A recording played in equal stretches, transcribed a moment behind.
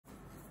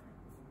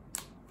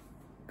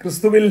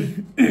ക്രിസ്തുവിൽ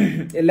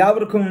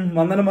എല്ലാവർക്കും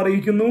വന്ദനം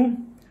അറിയിക്കുന്നു.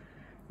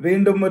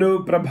 വീണ്ടും ഒരു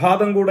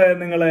പ്രഭാതം കൂടെ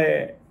നിങ്ങളെ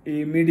ഈ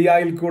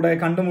മീഡിയയിൽ കൂടെ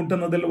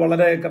കണ്ടുമുട്ടുന്നതിൽ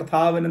വളരെ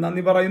കർത്താവിന്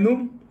നന്ദി പറയുന്നു.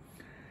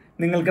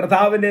 നിങ്ങൾ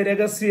കർത്താവിന്റെ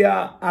രഹസ്യ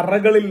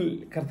അറകളിൽ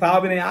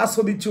കർത്താവിനെ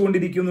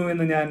ആസ്വദിച്ചുകൊണ്ടിരിക്കുന്നു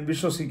എന്ന് ഞാൻ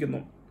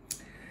വിശ്വസിക്കുന്നു.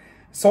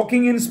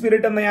 സോക്കിംഗ് ഇൻ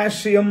സ്പിരിറ്റ് എന്ന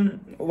ആശയം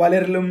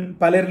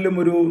പലരിലും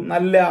ഒരു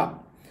നല്ല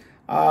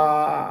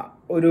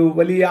ഒരു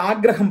വലിയ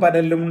ആഗ്രഹം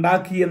പലരിലും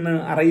ഉണ്ടാക്കിയെന്ന്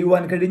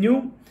അറിയുവാൻ കഴിഞ്ഞു.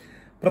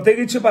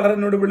 പ്രത്യേകിച്ച്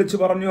പലരെന്നോട് വിളിച്ചു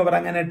പറഞ്ഞു അവർ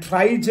അങ്ങനെ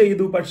ട്രൈ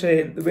ചെയ്തു, പക്ഷേ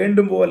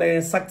വേണ്ടും പോലെ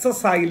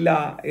സക്സസ് ആയില്ല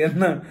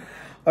എന്ന്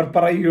അവർ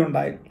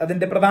പറയുകയുണ്ടായി.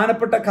 അതിന്റെ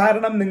പ്രധാനപ്പെട്ട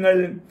കാരണം നിങ്ങൾ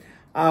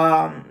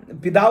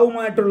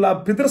പിതാവുമായിട്ടുള്ള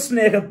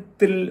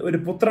പിതൃസ്നേഹത്തിൽ ഒരു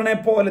പുത്രനെ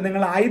പോലെ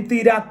നിങ്ങൾ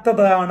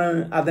ആയിത്തീരാത്തതാണ്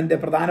അതിന്റെ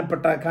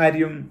പ്രധാനപ്പെട്ട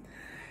കാര്യം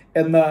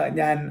എന്ന്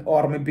ഞാൻ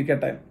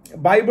ഓർമ്മിപ്പിക്കട്ടെ.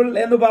 ബൈബിൾ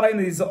എന്ന്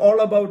പറയുന്നത് is all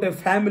about A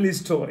family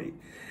story.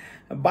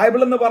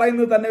 Bible എന്ന്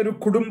പറയുന്നത് തന്നെ ഒരു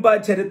കുടുംബ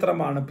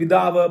ചരിത്രമാണ്.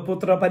 പിതാവ്,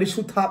 പുത്ര,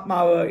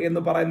 പരിശുദ്ധാത്മാവ്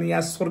എന്ന് പറയുന്ന ഈ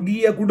ആ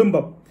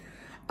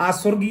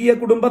സ്വർഗീയ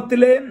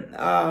കുടുംബത്തിലെ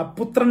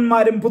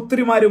പുത്രന്മാരും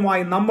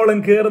പുത്രിമാരുമായി നമ്മളും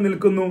കയറി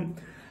നിൽക്കുന്നു.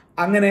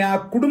 അങ്ങനെ ആ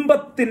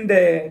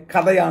കുടുംബത്തിന്റെ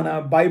കഥയാണ്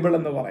ബൈബിൾ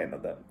എന്ന്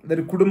പറയുന്നത്.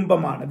 ഇതൊരു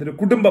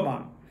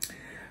കുടുംബമാണ്.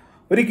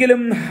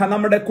 ഒരിക്കലും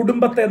നമ്മുടെ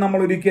കുടുംബത്തെ നമ്മൾ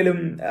ഒരിക്കലും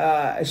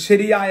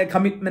ശരിയായ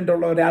കമ്മിറ്റ്മെന്റ്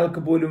ഉള്ള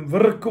ഒരാൾക്ക് പോലും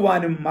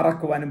വെറുക്കുവാനും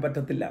മറക്കുവാനും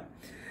പറ്റത്തില്ല.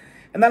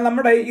 എന്നാൽ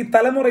നമ്മുടെ ഈ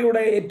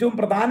തലമുറയുടെ ഏറ്റവും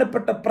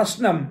പ്രധാനപ്പെട്ട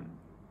പ്രശ്നം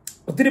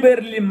ഒത്തിരി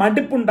പേരിൽ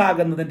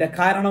മടുപ്പുണ്ടാകുന്നതിന്റെ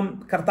കാരണം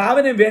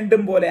കർത്താവിനെ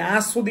വേണ്ടും പോലെ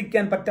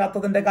ആസ്വദിക്കാൻ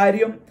പറ്റാത്തതിന്റെ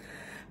കാര്യം,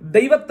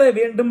 ദൈവത്തെ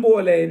വേണ്ടും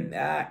പോലെ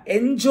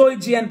എൻജോയ്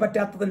ചെയ്യാൻ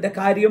പറ്റാത്തതിന്റെ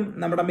കാര്യം,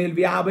 നമ്മുടെ മേൽ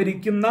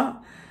വ്യാപരിക്കുന്ന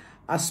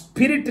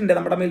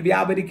നമ്മുടെ മേൽ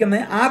വ്യാപരിക്കുന്ന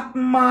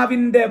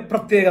ആത്മാവിന്റെ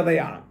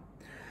പ്രത്യേകതയാണ്.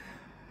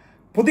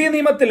 പുതിയ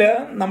നിയമത്തില്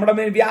നമ്മുടെ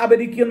മേൽ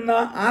വ്യാപരിക്കുന്ന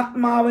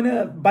ആത്മാവിന്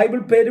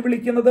ബൈബിൾ പേര്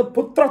വിളിക്കുന്നത്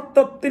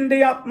പുത്രത്വത്തിന്റെ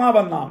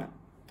ആത്മാവെന്നാണ്.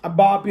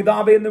 അബ്ബാ,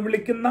 പിതാവേ എന്ന്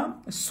വിളിക്കുന്ന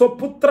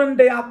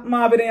സ്വപുത്രന്റെ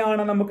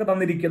ആത്മാവിനെയാണ് നമുക്ക്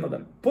തന്നിരിക്കുന്നത്.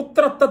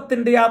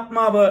 പുത്രത്വത്തിന്റെ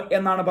ആത്മാവ്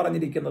എന്നാണ്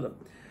പറഞ്ഞിരിക്കുന്നത്.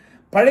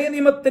 പഴയ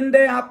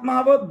നിയമത്തിന്റെ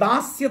ആത്മാവ്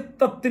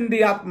ദാസ്യത്വത്തിന്റെ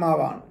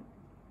ആത്മാവാണ്.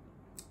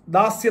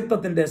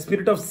 ദാസ്യത്വത്തിന്റെ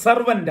സ്പിരിറ്റ് ഓഫ്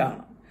സെർവന്റ്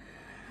ആണ്.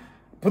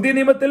 പുതിയ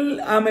നിയമത്തിൽ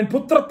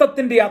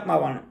പുത്രത്വത്തിന്റെ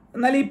ആത്മാവാണ്.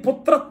 എന്നാൽ ഈ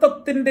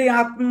പുത്രത്വത്തിന്റെ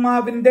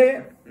ആത്മാവിന്റെ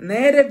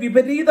നേരെ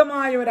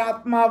വിപരീതമായ ഒരു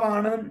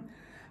ആത്മാവാണ്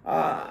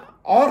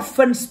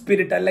ഓർഫൻ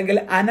സ്പിരിറ്റ്, അല്ലെങ്കിൽ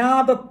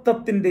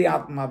അനാഥത്വത്തിന്റെ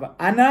ആത്മാവ്,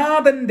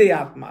 അനാഥന്റെ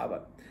ആത്മാവ്.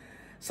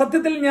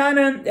 സത്യത്തിൽ ഞാൻ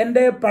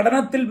എൻ്റെ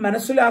പഠനത്തിൽ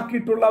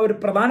മനസ്സിലാക്കിയിട്ടുള്ള ഒരു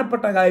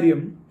പ്രധാനപ്പെട്ട കാര്യം,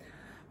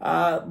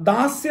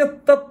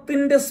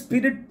 ദാസ്യത്വത്തിന്റെ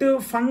സ്പിരിറ്റ്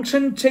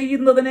ഫങ്ഷൻ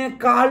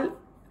ചെയ്യുന്നതിനേക്കാൾ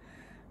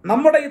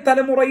നമ്മുടെ ഈ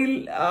തലമുറയിൽ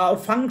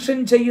ഫങ്ഷൻ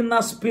ചെയ്യുന്ന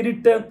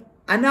സ്പിരിറ്റ്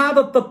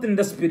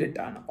അനാഥത്വത്തിന്റെ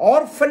സ്പിരിറ്റാണ്.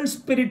 ഓർഫൻ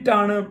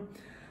സ്പിരിറ്റാണ്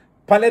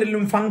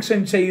പലരിലും ഫങ്ഷൻ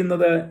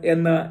ചെയ്യുന്നത്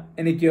എന്ന്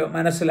എനിക്ക്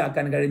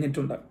മനസ്സിലാക്കാൻ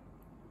കഴിഞ്ഞിട്ടുണ്ട്.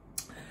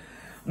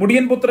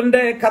 മുടിയൻ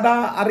പുത്രന്റെ കഥ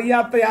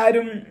അറിയാത്ത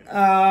ആരും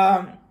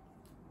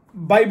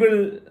ബൈബിൾ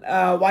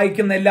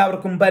വായിക്കുന്ന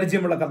എല്ലാവർക്കും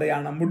പരിചയമുള്ള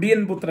കഥയാണ്.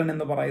 മുടിയൻ പുത്രൻ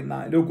എന്ന് പറയുന്ന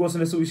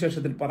ലൂക്കോസിന്റെ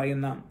സുവിശേഷത്തിൽ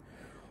പറയുന്ന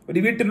ഒരു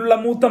വീട്ടിലുള്ള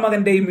മൂത്ത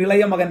മകന്റെയും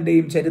ഇളയ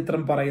മകന്റെയും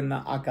ചരിത്രം പറയുന്ന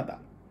ആ കഥ.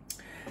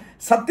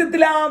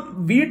 സത്യത്തിൽ ആ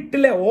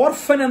വീട്ടിലെ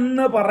ഓർഫൻ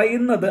എന്ന്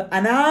പറയുന്നത്,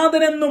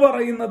 അനാഥൻ എന്ന്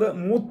പറയുന്നത്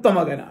മൂത്ത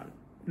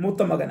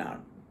മകനാണ്.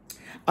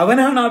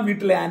 അവനാണ് ആ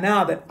വീട്ടിലെ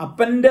അനാഥൻ.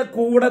 അപ്പന്റെ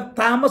കൂടെ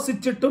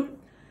താമസിച്ചിട്ടും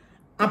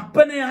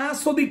അപ്പനെ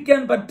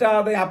ആസ്വദിക്കാൻ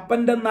പറ്റാതെ,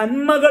 അപ്പന്റെ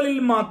നന്മകളിൽ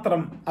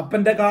മാത്രം,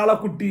 അപ്പന്റെ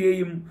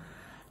കാളക്കുട്ടിയെയും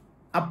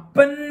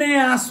അപ്പനെ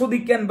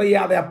ആസ്വദിക്കാൻ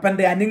വയ്യാതെ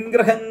അപ്പന്റെ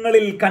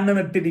അനുഗ്രഹങ്ങളിൽ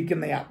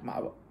കണ്ണുനട്ടിരിക്കുന്ന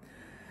ആത്മാവ്.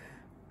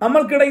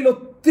 നമ്മൾക്കിടയിൽ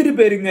ഒത്തിരി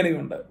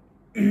പേരിങ്ങനെയുണ്ട്.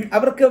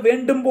 അവർക്ക്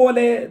വേണ്ടും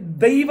പോലെ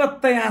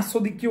ദൈവത്തെ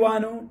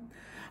ആസ്വദിക്കുവാനോ,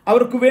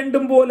 അവർക്ക്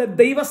വേണ്ടും പോലെ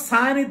ദൈവ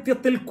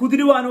സാന്നിധ്യത്തിൽ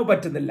കുതിരുവാനോ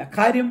പറ്റുന്നില്ല.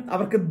 കാര്യം,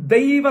 അവർക്ക്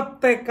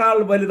ദൈവത്തെക്കാൾ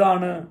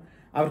വലുതാണ്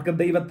അവർക്ക്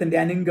ദൈവത്തിന്റെ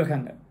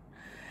അനുഗ്രഹങ്ങൾ.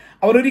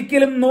 അവർ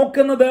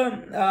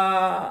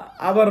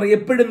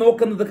എപ്പോഴും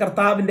നോക്കുന്നത്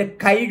കർത്താവിന്റെ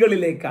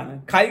കൈകളിലേക്കാണ്.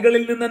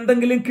 കൈകളിൽ നിന്ന്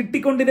എന്തെങ്കിലും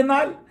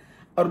കിട്ടിക്കൊണ്ടിരുന്നാൽ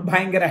അവർ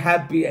ഭയങ്കര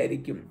ഹാപ്പി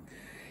ആയിരിക്കും.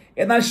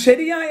 എന്നാൽ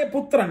ശരിയായ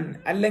പുത്രൻ,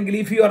 അല്ലെങ്കിൽ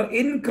if you are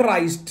in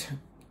Christ,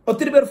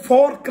 ഒത്തിരി പേർ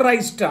ഫോർ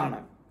ക്രൈസ്റ്റ് ആണ്.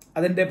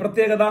 അതിന്റെ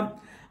പ്രത്യേകത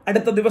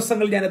അടുത്ത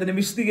ദിവസങ്ങളിൽ ഞാൻ അതിനെ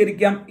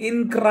വിശദീകരിക്കാം. In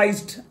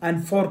Christ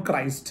and for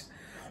Christ.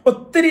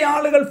 ഒത്തിരി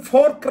ആളുകൾ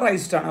ഫോർ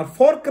ക്രൈസ്റ്റ് ആണ്.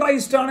 ഫോർ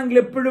ക്രൈസ്റ്റ് ആണെങ്കിൽ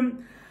എപ്പോഴും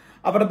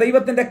അവർ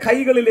ദൈവത്തിന്റെ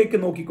കൈകളിലേക്ക്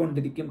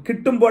നോക്കിക്കൊണ്ടിരിക്കും.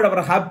 കിട്ടുമ്പോൾ അവർ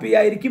ഹാപ്പി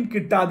ആയിരിക്കും,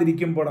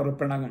 കിട്ടാതിരിക്കുമ്പോൾ അവർ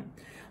പിണങ്ങും.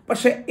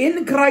 പക്ഷെ ഇൻ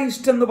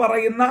ക്രൈസ്റ്റ് എന്ന്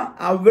പറയുന്ന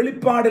ആ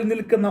വെളിപ്പാടിൽ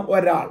നിൽക്കുന്ന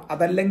ഒരാൾ,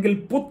 അതല്ലെങ്കിൽ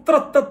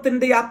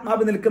പുത്രത്വത്തിന്റെ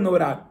ആത്മാവ് നിൽക്കുന്ന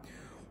ഒരാൾ,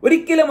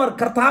 ഒരിക്കലും അവർ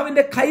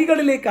കർത്താവിന്റെ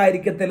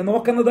കൈകളിലേക്കായിരിക്കത്തില്ല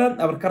നോക്കുന്നത്,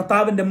 അവർ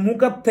കർത്താവിന്റെ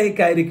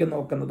മുഖത്തേക്കായിരിക്കും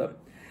നോക്കുന്നത്.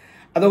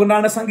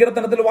 അതുകൊണ്ടാണ്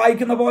സങ്കീർത്തനത്തിൽ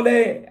വായിക്കുന്ന പോലെ,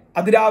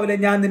 അതിരാവിലെ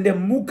ഞാൻ നിന്റെ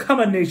മുഖം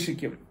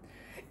അന്വേഷിക്കും.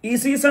 ഈ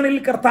സീസണിൽ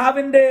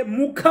കർത്താവിന്റെ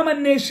മുഖം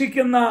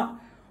അന്വേഷിക്കുന്ന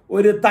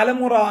ഒരു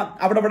തലമുറ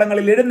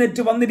അവിടങ്ങളിൽ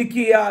എഴുന്നേറ്റ്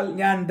വന്നിരിക്കിയാൽ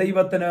ഞാൻ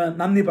ദൈവത്തിന്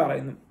നന്ദി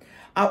പറയുന്നു.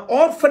 ആ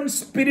ഓർഫൻ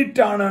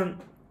സ്പിരിറ്റ് ആണ്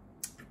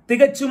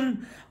തികച്ചും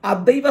ആ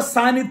ദൈവ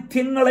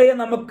സാന്നിധ്യങ്ങളെ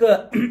നമുക്ക്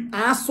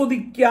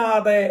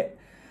ആസ്വദിക്കാതെ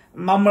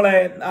നമ്മളെ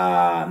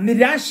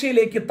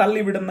നിരാശയിലേക്ക്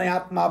തള്ളിവിടുന്ന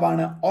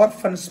ആത്മാവാണ്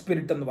ഓർഫൻ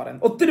സ്പിരിറ്റ് എന്ന്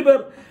പറയുന്നത്. ഒത്തിരി പേർ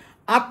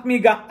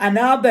ആത്മീക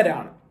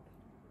അനാഥരാണ്.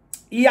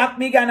 ഈ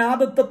ആത്മീക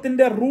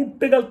അനാഥത്വത്തിന്റെ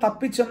റൂട്ടുകൾ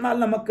തപ്പിച്ചെന്നാൽ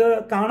നമുക്ക്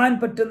കാണാൻ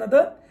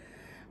പറ്റുന്നത്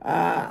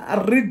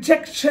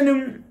റിജക്ഷനും,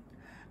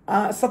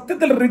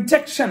 സത്യത്തിൽ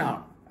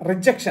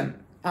റിജക്ഷൻ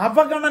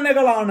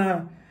അവഗണനകളാണ്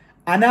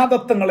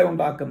അനാഥത്വങ്ങളെ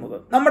ഉണ്ടാക്കുന്നത്.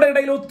 നമ്മുടെ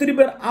ഇടയിൽ ഒത്തിരി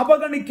പേർ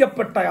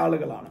അവഗണിക്കപ്പെട്ട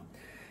ആളുകളാണ്.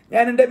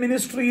 ഞാൻ എൻ്റെ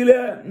മിനിസ്ട്രിയിൽ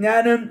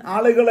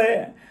ആളുകളെ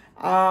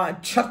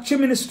ചർച്ച്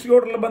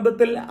മിനിസ്ട്രിയോടുള്ള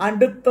ബന്ധത്തിൽ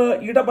അടുത്ത്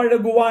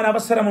ഇടപഴകുവാൻ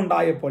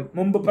അവസരമുണ്ടായപ്പോൾ,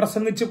 മുമ്പ്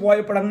പ്രസംഗിച്ചു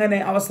പോയപ്പോൾ അങ്ങനെ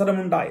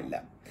അവസരമുണ്ടായില്ല.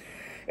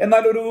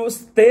 എന്നാൽ ഒരു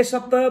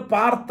ദേശത്ത്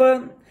പാർത്ത്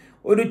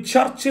ഒരു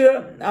ചർച്ച്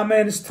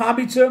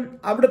സ്ഥാപിച്ച്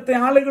അവിടുത്തെ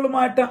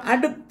ആളുകളുമായിട്ട്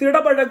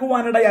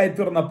അടുത്തിടപഴകുവാനിടയായി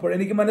തീർന്നപ്പോൾ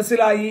എനിക്ക്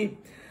മനസ്സിലായി,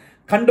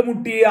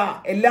 കണ്ടുമുട്ടിയ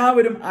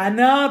എല്ലാവരും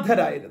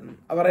അനാഥരായിരുന്നു.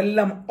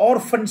 അവരെല്ലാം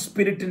ഓർഫൻ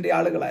സ്പിരിറ്റിന്റെ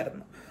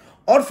ആളുകളായിരുന്നു.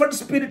 ഓർഫൻ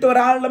സ്പിരിറ്റ്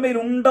ഒരാളുടെ മേൽ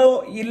ഉണ്ടോ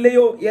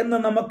ഇല്ലയോ എന്ന്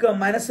നമുക്ക്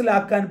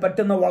മനസ്സിലാക്കാൻ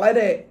പറ്റുന്ന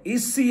വളരെ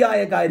ഈസിയായ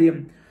കാര്യം,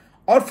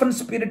 ഓർഫൻ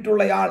സ്പിരിറ്റ്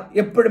ഉള്ളയാൾ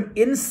എപ്പോഴും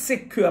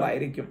ഇൻസെക്യൂർ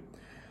ആയിരിക്കും.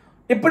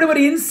 എപ്പോഴും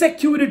ഒരു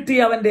ഇൻസെക്യൂരിറ്റി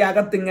അവന്റെ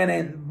അകത്തിങ്ങനെ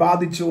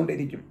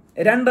ബാധിച്ചുകൊണ്ടിരിക്കും.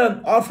 2,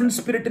 ഓർഫൻ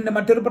സ്പിരിറ്റിന്റെ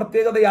മറ്റൊരു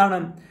പ്രത്യേകതയാണ്,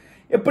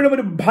 എപ്പോഴും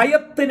ഒരു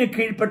ഭയത്തിന്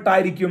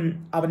കീഴ്പ്പെട്ടായിരിക്കും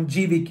അവൻ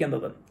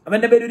ജീവിക്കുന്നത്.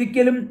 അവന്റെ പേര്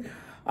ഒരിക്കലും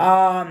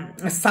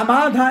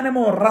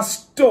സമാധാനമോ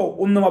റെസ്റ്റോ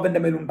ഒന്നും അവന്റെ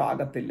മേൽ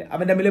ഉണ്ടാകത്തില്ല.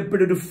 അവന്റെ മേൽ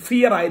എപ്പോഴും ഒരു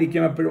ഫിയർ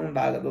ആയിരിക്കും എപ്പോഴും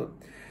ഉണ്ടാകുന്നത്.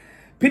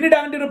 പിന്നീട്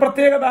അവന്റെ ഒരു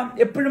പ്രത്യേകത,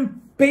 എപ്പോഴും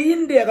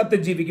പെയിന്റെ അകത്ത്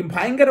ജീവിക്കും.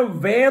 ഭയങ്കര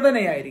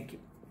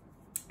വേദനയായിരിക്കും.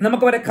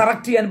 നമുക്കവരെ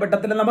കറക്റ്റ് ചെയ്യാൻ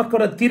പറ്റത്തില്ല,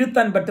 നമുക്കവരെ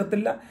തിരുത്താൻ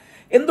പറ്റത്തില്ല.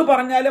 എന്തു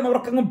പറഞ്ഞാലും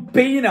അവർക്കങ്ങ്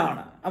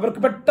പെയിനാണ്. അവർക്ക്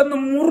പെട്ടെന്ന്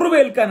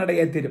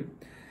മുറിവേൽക്കാനിടയായി തരും.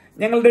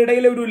 ഞങ്ങളുടെ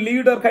ഇടയിലെ ഒരു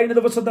ലീഡർ കഴിഞ്ഞ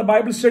ദിവസത്തെ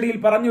ബൈബിൾ സ്റ്റഡിയിൽ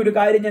പറഞ്ഞ ഒരു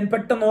കാര്യം ഞാൻ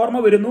പെട്ടെന്ന് ഓർമ്മ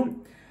വരുന്നു.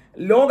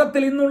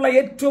 ലോകത്തിൽ ഇന്നുള്ള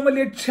ഏറ്റവും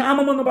വലിയ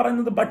ക്ഷാമം എന്ന്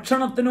പറയുന്നത്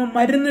ഭക്ഷണത്തിനോ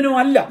മരുന്നിനോ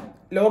അല്ല.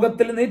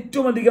 ലോകത്തിൽ നിന്ന്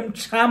ഏറ്റവും അധികം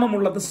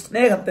ക്ഷാമമുള്ളത്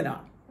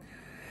സ്നേഹത്തിനാണ്.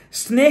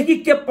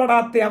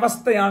 സ്നേഹിക്കപ്പെടാത്ത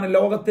അവസ്ഥയാണ്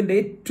ലോകത്തിന്റെ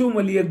ഏറ്റവും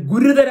വലിയ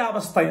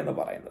ഗുരുതരാവസ്ഥ എന്ന്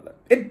പറയുന്നത്.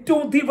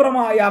 ഏറ്റവും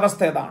തീവ്രമായ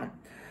അവസ്ഥ അതാണ്.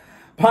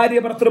 ഭാര്യ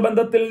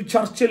ഭർത്തൃബന്ധത്തിൽ,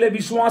 ചർച്ചിലെ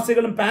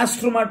വിശ്വാസികളും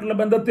പാസ്റ്ററുമായിട്ടുള്ള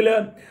ബന്ധത്തില്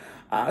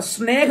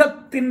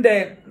സ്നേഹത്തിന്റെ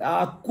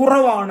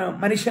കുറവാണ്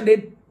മനുഷ്യന്റെ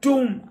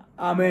ഏറ്റവും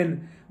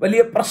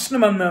വലിയ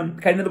പ്രശ്നമെന്ന്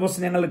കഴിഞ്ഞ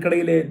ദിവസം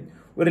ഞങ്ങൾക്കിടയിലെ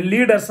ഒരു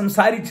ലീഡർ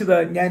സംസാരിച്ചത്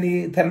ഞാൻ ഈ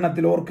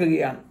തരുണത്തിൽ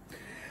ഓർക്കുകയാണ്.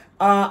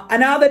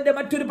 അനാഥന്റെ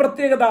മറ്റൊരു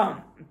പ്രത്യേകത,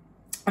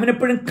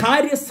 അവനെപ്പോഴും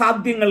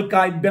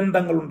കാര്യസാധ്യങ്ങൾക്കായി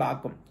ബന്ധങ്ങൾ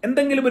ഉണ്ടാക്കും.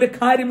 എന്തെങ്കിലും ഒരു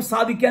കാര്യം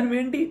സാധിക്കാൻ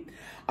വേണ്ടി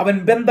അവൻ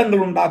ബന്ധങ്ങൾ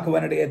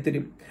ഉണ്ടാക്കുവാനിടയെ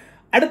തരും.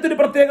 അടുത്തൊരു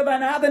പ്രത്യേകത,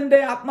 അനാഥന്റെ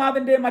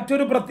ആത്മാവിന്റെ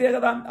മറ്റൊരു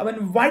പ്രത്യേകത, അവൻ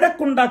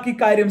വഴക്കുണ്ടാക്കി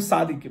കാര്യം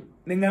സാധിക്കും.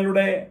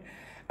 നിങ്ങളുടെ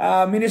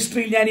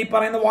മിനിസ്ട്രിയിൽ ഞാൻ ഈ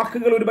പറയുന്ന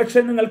വാക്കുകൾ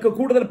ഒരുപക്ഷെ നിങ്ങൾക്ക്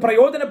കൂടുതൽ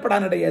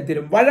പ്രയോജനപ്പെടാനിടയായി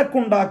തരും.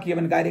 വഴക്കുണ്ടാക്കി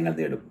അവൻ കാര്യങ്ങൾ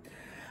നേടും.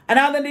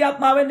 അനാഥന്റെ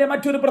ആത്മാവിന്റെ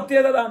മറ്റൊരു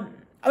പ്രത്യേകത,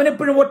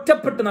 അവനെപ്പോഴും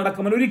ഒറ്റപ്പെട്ട്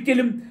നടക്കും. അവൻ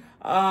ഒരിക്കലും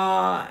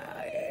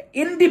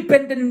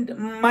ഇൻഡിപെൻഡന്റ്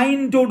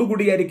മൈൻഡോട്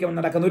കൂടിയായിരിക്കും അവൻ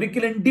നടക്കുന്നത്.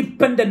 ഒരിക്കലും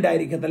ഡിപ്പെൻഡന്റ്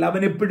ആയിരിക്കത്തില്ല.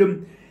 അവൻ എപ്പോഴും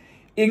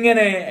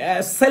ഇങ്ങനെ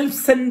സെൽഫ്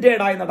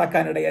സെന്റേഡ് ആയി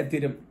നടക്കാനിടയായി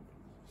തീരും.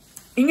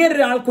 ഇങ്ങനെ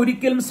ഒരാൾക്ക്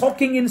ഒരിക്കലും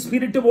സോക്കിംഗ് ഇൻ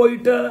സ്പിരിറ്റ്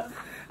പോയിട്ട്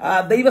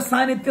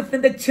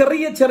ദൈവസാന്നിധ്യത്തിന്റെ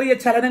ചെറിയ ചെറിയ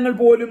ചലനങ്ങൾ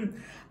പോലും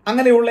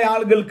അങ്ങനെയുള്ള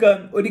ആളുകൾക്ക്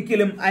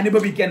ഒരിക്കലും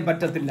അനുഭവിക്കാൻ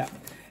പറ്റത്തില്ല.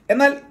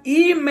 എന്നാൽ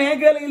ഈ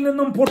മേഖലയിൽ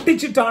നിന്നും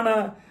പൊട്ടിച്ചിട്ടാണ്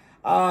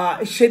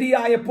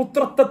ശരിയായ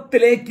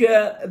പുത്രത്വത്തിലേക്ക്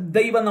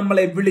ദൈവം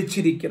നമ്മളെ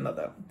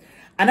വിളിച്ചിരിക്കുന്നത്.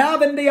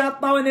 അനാഥന്റെ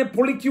ആത്മാവിനെ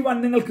പൊളിക്കുവാൻ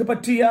നിങ്ങൾക്ക്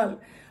പറ്റിയാൽ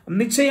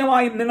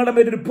നിശ്ചയമായും നിങ്ങളുടെ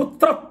മേലൊരു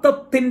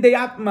പുത്രത്വത്തിന്റെ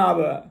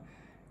ആത്മാവ്,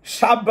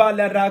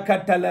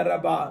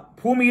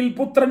 ഭൂമിയിൽ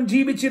പുത്രൻ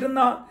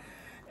ജീവിച്ചിരുന്ന,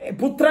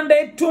 പുത്രന്റെ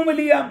ഏറ്റവും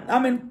വലിയ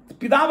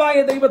പിതാവായ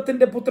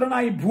ദൈവത്തിന്റെ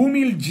പുത്രനായി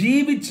ഭൂമിയിൽ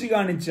ജീവിച്ച്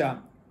കാണിച്ച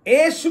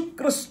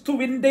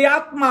യേശുക്രിസ്തുവിന്റെ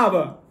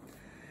ആത്മാവ്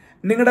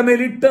നിങ്ങളുടെ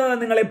മേലിട്ട്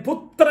നിങ്ങളെ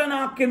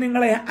പുത്രനാക്കി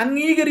നിങ്ങളെ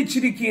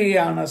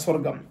അംഗീകരിച്ചിരിക്കുകയാണ്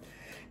സ്വർഗം.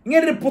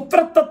 ഇങ്ങനൊരു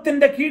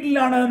പുത്രത്വത്തിന്റെ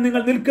കീഴിലാണ്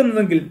നിങ്ങൾ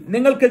നിൽക്കുന്നതെങ്കിൽ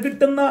നിങ്ങൾക്ക്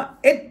കിട്ടുന്ന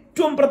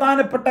ഏറ്റവും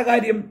പ്രധാനപ്പെട്ട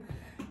കാര്യം,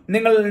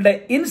 നിങ്ങളുടെ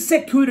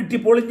ഇൻസെക്യൂരിറ്റി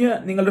പൊളിഞ്ഞ്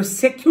നിങ്ങളുടെ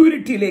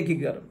സെക്യൂരിറ്റിയിലേക്ക്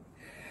കയറും.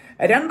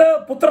 2,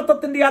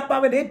 പുത്രത്വത്തിന്റെ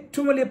ആത്മാവിന്റെ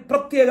ഏറ്റവും വലിയ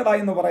പ്രത്യേകത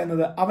എന്ന്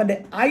പറയുന്നത് അവന്റെ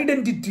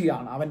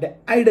ഐഡന്റിറ്റിയാണ്. അവന്റെ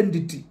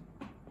ഐഡന്റിറ്റി.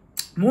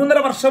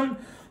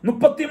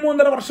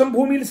 33 വർഷം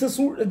ഭൂമിയിൽ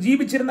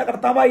ജീവിച്ചിരുന്ന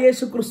കർത്താവായ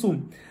യേശു ക്രിസ്തു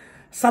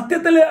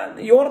സത്യത്തില്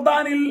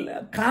യോർദാനിൽ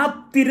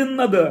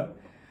കാത്തിരുന്നത്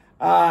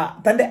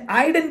തന്റെ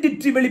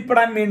ഐഡന്റിറ്റി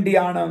വെളിപ്പെടാൻ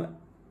വേണ്ടിയാണ്.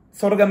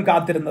 സ്വർഗം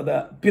കാത്തിരുന്നത്,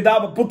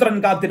 പുത്രൻ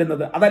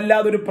കാത്തിരുന്നത്.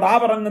 അതല്ലാതെ ഒരു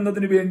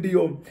പ്രാവിറങ്ങുന്നതിന്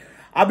വേണ്ടിയോ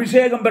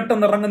അഭിഷേകം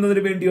പെട്ടെന്ന്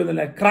ഇറങ്ങുന്നതിന് വേണ്ടിയോ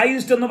ഒന്നുമില്ല.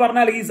 ക്രൈസ്റ്റ് എന്ന്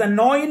പറഞ്ഞാൽ ഈസ്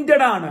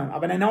അനോയിന്റഡ് ആണ്.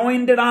 അവൻ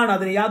അനോയിന്റഡ് ആണ്,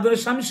 അതിന് യാതൊരു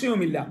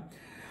സംശയവുമില്ല.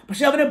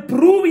 പക്ഷെ അവന്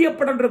പ്രൂവ്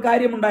ചെയ്യപ്പെടേണ്ട ഒരു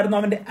കാര്യമുണ്ടായിരുന്നു.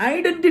 അവന്റെ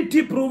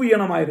ഐഡന്റിറ്റി പ്രൂവ്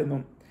ചെയ്യണമായിരുന്നു.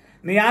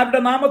 നീ ആരുടെ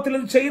നാമത്തിൽ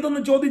ഇത്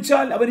ചെയ്തെന്ന്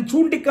ചോദിച്ചാൽ അവന്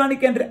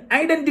ചൂണ്ടിക്കാണിക്കേണ്ട ഒരു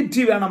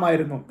ഐഡന്റിറ്റി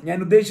വേണമായിരുന്നു. ഞാൻ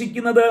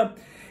ഉദ്ദേശിക്കുന്നത്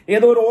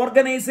ഏതോ ഒരു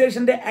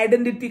ഓർഗനൈസേഷന്റെ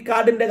ഐഡന്റിറ്റി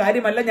കാർഡിന്റെ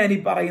കാര്യമല്ല ഞാൻ ഈ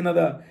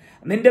പറയുന്നത്.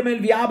 നിന്റെ മേൽ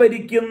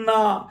വ്യാപരിക്കുന്ന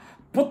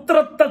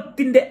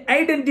പുത്രത്വത്തിന്റെ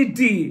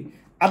ഐഡന്റിറ്റി,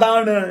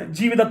 അതാണ്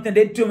ജീവിതത്തിന്റെ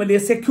ഏറ്റവും വലിയ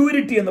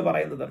സെക്യൂരിറ്റി എന്ന്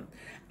പറയുന്നത്.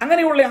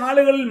 അങ്ങനെയുള്ള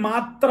ആളുകളിൽ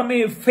മാത്രമേ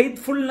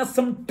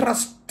ഫെയ്ത്ത്ഫുൾനെസ്സും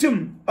ട്രസ്റ്റും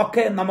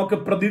ഒക്കെ നമുക്ക്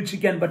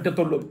പ്രതീക്ഷിക്കാൻ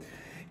പറ്റത്തുള്ളൂ.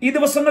 ഈ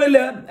ദിവസങ്ങളിൽ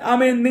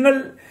നിങ്ങൾ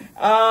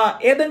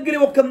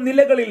ഏതെങ്കിലും ഒക്കെ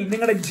നിലകളിൽ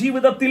നിങ്ങളുടെ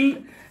ജീവിതത്തിൽ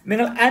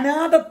നിങ്ങൾ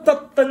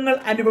അനാഥത്വങ്ങൾ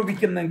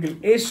അനുഭവിക്കുന്നെങ്കിൽ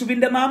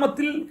യേശുവിന്റെ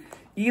നാമത്തിൽ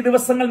ഈ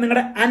ദിവസങ്ങൾ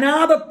നിങ്ങളുടെ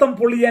അനാഥത്വം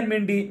പൊളിയാൻ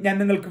വേണ്ടി ഞാൻ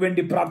നിങ്ങൾക്ക്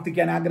വേണ്ടി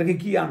പ്രാർത്ഥിക്കാൻ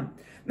ആഗ്രഹിക്കുകയാണ്.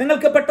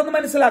 നിങ്ങൾക്ക് പെട്ടെന്ന്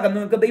മനസ്സിലാകാം.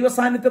 നിങ്ങൾക്ക്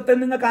ദൈവസാന്നിധ്യത്തെ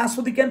നിങ്ങൾക്ക്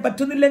ആസ്വദിക്കാൻ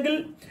പറ്റുന്നില്ലെങ്കിൽ,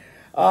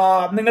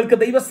 നിങ്ങൾക്ക്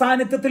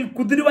ദൈവസാന്നിധ്യത്തിൽ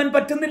കുതിരുവാൻ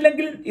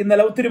പറ്റുന്നില്ലെങ്കിൽ,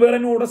 ഇന്നലെ ഒത്തിരി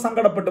പേരെന്നോട്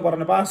സങ്കടപ്പെട്ട്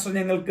പറഞ്ഞു, പാസ്റ്റർ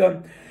ഞങ്ങൾക്ക്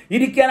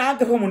ഇരിക്കാൻ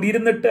ആഗ്രഹമുണ്ട്,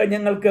 ഇരുന്നിട്ട്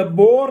ഞങ്ങൾക്ക്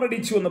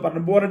ബോറടിച്ചു എന്ന്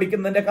പറഞ്ഞു.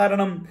 ബോറടിക്കുന്നതിന്റെ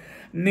കാരണം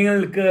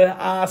നിങ്ങൾക്ക്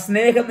ആ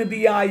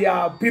സ്നേഹനിധിയായ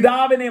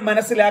പിതാവിനെ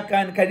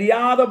മനസ്സിലാക്കാൻ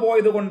കഴിയാതെ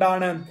പോയത്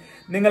കൊണ്ടാണ്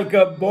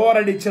നിങ്ങൾക്ക്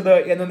ബോറടിച്ചത്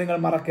എന്ന് നിങ്ങൾ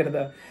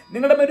മറക്കരുത്.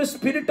 നിങ്ങളുടെ മേൽ ഒരു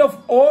സ്പിരിറ്റ് ഓഫ്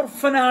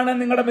ഓർഫൻ ആണ്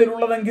നിങ്ങളുടെ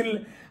മേലുള്ളതെങ്കിൽ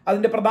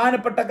അതിന്റെ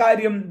പ്രധാനപ്പെട്ട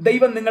കാര്യം,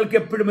 ദൈവം നിങ്ങൾക്ക്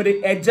എപ്പോഴും ഒരു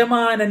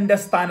യജമാനന്റെ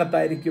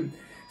സ്ഥാനത്തായിരിക്കും.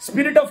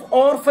 സ്പിരിറ്റ് ഓഫ്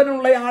ഓർഫൻ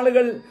ഉള്ള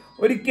ആളുകൾ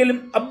ഒരിക്കലും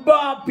അബ്ബാ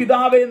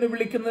പിതാവെ എന്ന്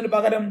വിളിക്കുന്നതിന്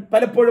പകരം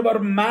പലപ്പോഴും അവർ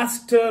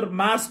മാസ്റ്റർ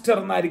മാസ്റ്റർ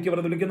എന്നായിരിക്കും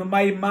അവർ വിളിക്കുന്നത്.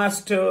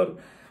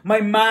 മൈ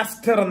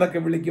മാസ്റ്റർ എന്നൊക്കെ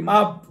വിളിക്കും. ആ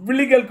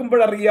വിളി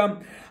കേൾക്കുമ്പോഴറിയാം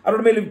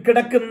അവരുടെ മേൽ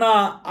കിടക്കുന്ന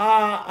ആ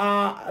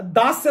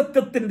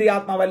ദാസത്വത്തിന്റെ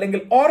ആത്മാവ്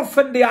അല്ലെങ്കിൽ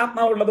ഓർഫന്റെ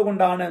ആത്മാവ് ഉള്ളത്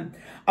കൊണ്ടാണ്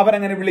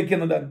അവരങ്ങനെ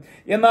വിളിക്കുന്നത്.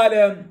 എന്നാൽ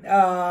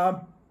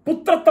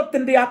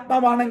പുത്രത്വത്തിന്റെ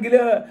ആത്മാവാണെങ്കിൽ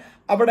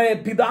അവിടെ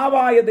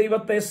പിതാവായ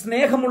ദൈവത്തെ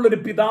സ്നേഹമുള്ളൊരു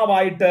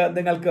പിതാവായിട്ട്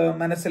നിങ്ങൾക്ക്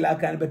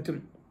മനസ്സിലാക്കാൻ പറ്റും.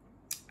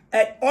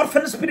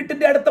 ഓർഫൻ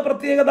സ്പിരിറ്റിന്റെ അടുത്ത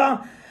പ്രത്യേകത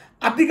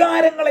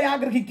അധികാരങ്ങളെ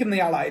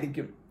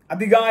ആഗ്രഹിക്കുന്നയാളായിരിക്കും.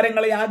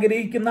 അധികാരങ്ങളെ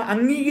ആഗ്രഹിക്കുന്ന,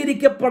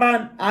 അംഗീകരിക്കപ്പെടാൻ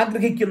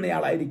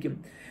ആഗ്രഹിക്കുന്നയാളായിരിക്കും.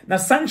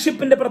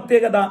 സൺഷിപ്പിന്റെ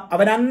പ്രത്യേകത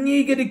അവൻ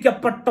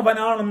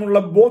അംഗീകരിക്കപ്പെട്ടവനാണെന്നുള്ള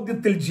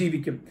ബോധ്യത്തിൽ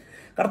ജീവിക്കും.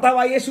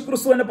 കർത്താവായ യേശു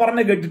ക്രിസ്തുവിനെ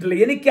പറഞ്ഞു കേട്ടിട്ടില്ല,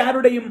 എനിക്ക്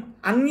ആരുടെയും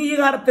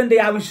അംഗീകാരത്തിന്റെ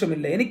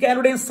ആവശ്യമില്ല, എനിക്ക്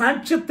ആരുടെയും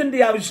സാക്ഷ്യത്തിന്റെ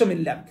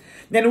ആവശ്യമില്ല,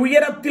 ഞാൻ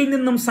ഉയരത്തിൽ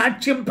നിന്നും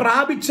സാക്ഷ്യം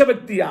പ്രാപിച്ച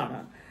വ്യക്തിയാണ്.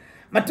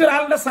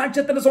 മറ്റൊരാളുടെ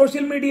സാക്ഷ്യത്തിന്റെ,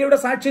 സോഷ്യൽ മീഡിയയുടെ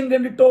സാക്ഷ്യം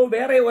കേട്ടിട്ടോ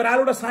വേറെ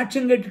ഒരാളുടെ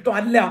സാക്ഷ്യം കേട്ടിട്ടോ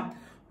അല്ല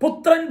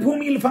പുത്രൻ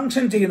ഭൂമിയിൽ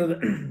ഫംഗ്ഷൻ ചെയ്യുന്നത്.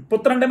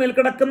 പുത്രന്റെ മേൽ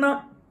കിടക്കുന്ന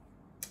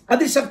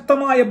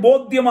അതിശക്തമായ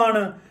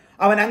ബോധ്യമാണ്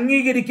അവൻ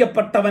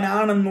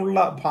അംഗീകരിക്കപ്പെട്ടവനാണെന്നുള്ള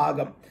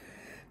ഭാഗം.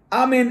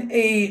 ആമേൻ.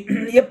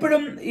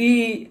 എപ്പോഴും ഈ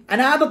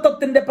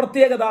അനാഥത്വത്തിന്റെ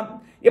പ്രത്യേകത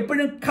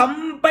എപ്പോഴും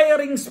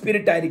കമ്പയറിംഗ്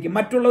സ്പിരിറ്റ് ആയിരിക്കും.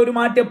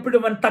 മറ്റുള്ളവരുമായിട്ട്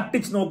എപ്പോഴും അവൻ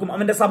തട്ടിച്ച് നോക്കും.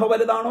 അവന്റെ സഭ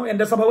വലുതാണോ,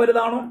 എന്റെ സഭ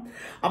വലുതാണോ,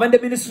 അവന്റെ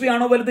മിനിസ്ട്രി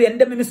ആണോ വലുത്,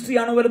 എന്റെ മിനിസ്ട്രി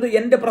ആണോ വലുത്,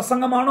 എന്റെ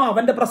പ്രസംഗമാണോ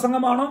അവന്റെ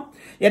പ്രസംഗമാണോ,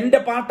 എന്റെ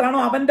പാട്ടാണോ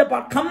അവന്റെ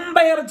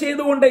കമ്പയർ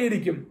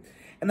ചെയ്തുകൊണ്ടേയിരിക്കും.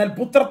 എന്നാൽ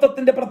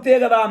പുത്രത്വത്തിന്റെ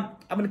പ്രത്യേകത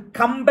അവൻ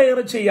കമ്പയർ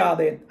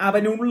ചെയ്യാതെ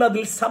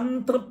അവനുള്ളതിൽ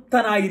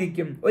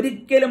സംതൃപ്തനായിരിക്കും.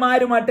 ഒരിക്കലും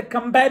ആരുമായിട്ട്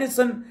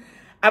കമ്പാരിസൺ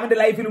അവന്റെ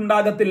ലൈഫിൽ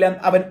ഉണ്ടാകത്തില്ല.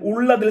 അവൻ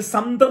ഉള്ളതിൽ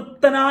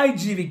സംതൃപ്തനായി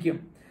ജീവിക്കും.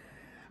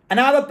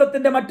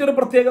 അനാഥത്വത്തിന്റെ മറ്റൊരു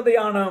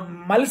പ്രത്യേകതയാണ്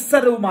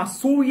മത്സരവും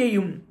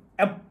അസൂയയും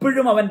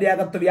എപ്പോഴും അവന്റെ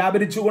അകത്ത്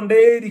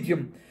വ്യാപരിച്ചുകൊണ്ടേയിരിക്കും.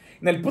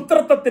 എന്നാൽ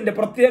പുത്രത്വത്തിന്റെ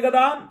പ്രത്യേകത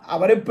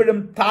അവരെപ്പോഴും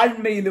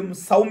താഴ്മയിലും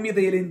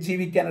സൗമ്യതയിലും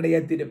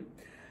ജീവിക്കാനിടയായിത്തീരും.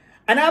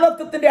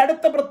 അനാഥത്വത്തിന്റെ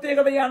അടുത്ത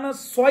പ്രത്യേകതയാണ്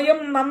സ്വയം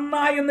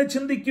നന്നായെന്ന്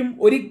ചിന്തിക്കും,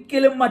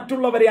 ഒരിക്കലും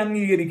മറ്റുള്ളവരെ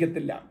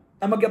അംഗീകരിക്കത്തില്ല.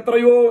 നമുക്ക്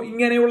എത്രയോ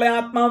ഇങ്ങനെയുള്ള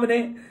ആത്മാവിനെ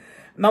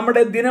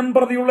നമ്മുടെ ദിനം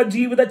പ്രതിയുള്ള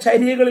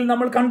ജീവിതചര്യകളിൽ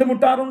നമ്മൾ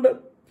കണ്ടുമുട്ടാറുണ്ട്.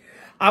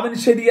 അവൻ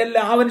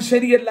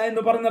ശരിയല്ല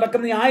എന്ന് പറഞ്ഞു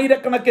നടക്കുന്ന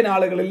ആയിരക്കണക്കിന്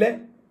ആളുകളില്ലേ.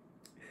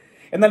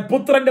 എന്നാൽ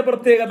പുത്രന്റെ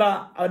പ്രത്യേകത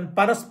അവൻ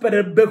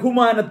പരസ്പര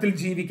ബഹുമാനത്തിൽ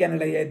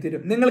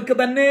ജീവിക്കാനിടയായിത്തീരും. നിങ്ങൾക്ക്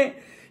തന്നെ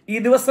ഈ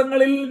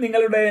ദിവസങ്ങളിൽ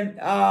നിങ്ങളുടെ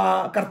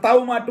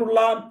കർത്താവുമായിട്ടുള്ള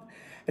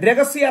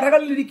രഹസ്യ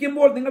അറകളിൽ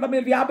ഇരിക്കുമ്പോൾ നിങ്ങളുടെ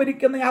മേൽ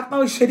വ്യാപരിക്കുന്ന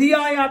ആത്മാവ്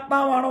ശരിയായ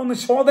ആത്മാവാണോ എന്ന്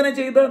ശോധന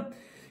ചെയ്ത്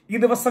ഈ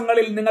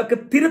ദിവസങ്ങളിൽ നിങ്ങൾക്ക്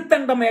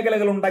തിരുത്തേണ്ട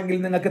മേഖലകൾ ഉണ്ടെങ്കിൽ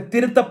നിങ്ങൾക്ക്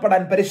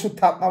തിരുത്തപ്പെടാൻ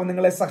പരിശുദ്ധാത്മാവ്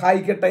നിങ്ങളെ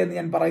സഹായിക്കട്ടെ എന്ന്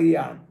ഞാൻ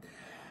പറയുകയാണ്.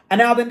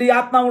 അനാഥന്റെ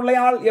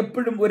ആത്മാവുള്ളയാൾ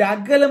എപ്പോഴും ഒരു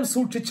അകലം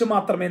സൂക്ഷിച്ച്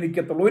മാത്രമേ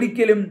നിൽക്കത്തുള്ളൂ.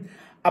 ഒരിക്കലും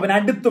അവൻ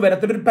അടുത്തു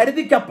വരത്തില്ല. ഒരു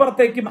പരിധിക്ക്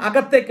അപ്പുറത്തേക്കും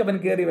അകത്തേക്ക് അവൻ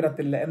കയറി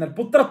വരത്തില്ല. എന്നാൽ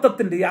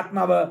പുത്രത്വത്തിന്റെ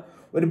ആത്മാവ്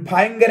ഒരു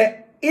ഭയങ്കര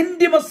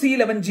ഇന്റിമസിയിൽ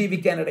അവൻ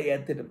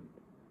ജീവിക്കാനിടയായിത്തീരും.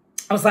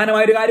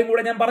 അവസാനമായ ഒരു കാര്യം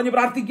കൂടെ ഞാൻ പറഞ്ഞു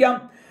പ്രാർത്ഥിക്കാം.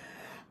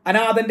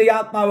 അനാഥന്റെ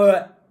ആത്മാവ്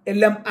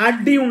എല്ലാം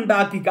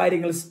അടിയുണ്ടാക്കി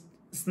കാര്യങ്ങൾ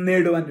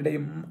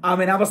നേടുവാനിടയും.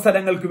 അവൻ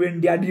അവസരങ്ങൾക്ക്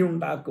വേണ്ടി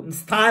അടിയുണ്ടാക്കും,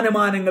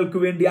 സ്ഥാനമാനങ്ങൾക്ക്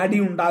വേണ്ടി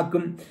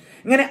അടിയുണ്ടാക്കും.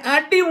 ഇങ്ങനെ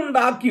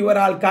അടിയുണ്ടാക്കി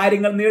ഒരാൾ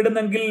കാര്യങ്ങൾ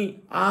നേടുന്നെങ്കിൽ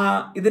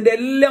ഇതിന്റെ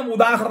എല്ലാം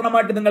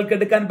ഉദാഹരണമായിട്ട് നിങ്ങൾക്ക്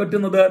എടുക്കാൻ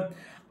പറ്റുന്നത്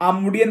ആ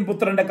മുടിയൻ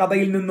പുത്രന്റെ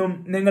കഥയിൽ നിന്നും,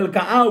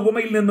 നിങ്ങൾക്ക് ആ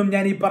ഉപമയിൽ നിന്നും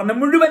ഞാൻ ഈ പറഞ്ഞ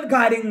മുഴുവൻ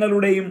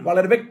കാര്യങ്ങളുടെയും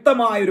വളരെ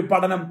വ്യക്തമായ ഒരു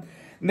പഠനം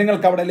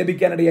നിങ്ങൾക്ക് അവിടെ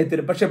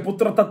ലഭിക്കാനിടയായിത്തീരും. പക്ഷെ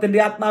പുത്രത്വത്തിന്റെ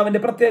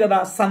ആത്മാവിന്റെ പ്രത്യേകത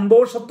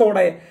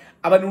സന്തോഷത്തോടെ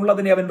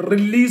അവനുള്ളതിനെ അവൻ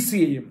റിലീസ്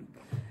ചെയ്യും.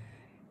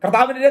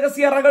 കർത്താവിന്റെ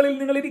രഹസ്യ അറകളിൽ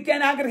നിങ്ങൾ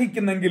ഇരിക്കാൻ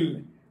ആഗ്രഹിക്കുന്നെങ്കിൽ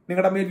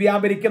നിങ്ങളുടെ മേൽ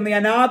വ്യാപരിക്കുന്ന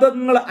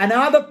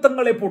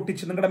അനാഥത്വങ്ങളെ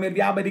പൊട്ടിച്ച്, നിങ്ങളുടെ മേൽ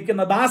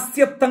വ്യാപരിക്കുന്ന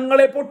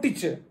ദാസ്യത്വങ്ങളെ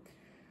പൊട്ടിച്ച്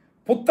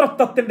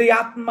പുത്രത്വത്തിന്റെ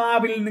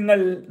ആത്മാവിൽ നിങ്ങൾ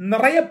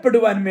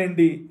നിറയപ്പെടുവാൻ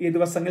വേണ്ടി ഈ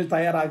ദിവസങ്ങളിൽ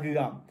തയ്യാറാകുക.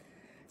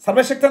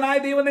 സർവശക്തനായ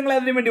ദൈവം നിങ്ങളെ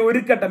അതിനു വേണ്ടി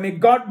ഒരുക്കട്ടെ. May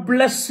God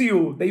bless you.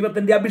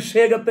 ദൈവത്തിന്റെ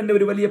അഭിഷേകത്തിന്റെ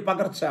ഒരു വലിയ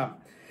പകർച്ച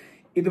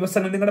ഈ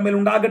ദിവസങ്ങൾ നിങ്ങളുടെ മേൽ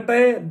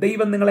ഉണ്ടാകട്ടെ.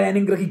 ദൈവം നിങ്ങളെ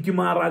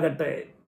അനുഗ്രഹിക്കുമാറാകട്ടെ.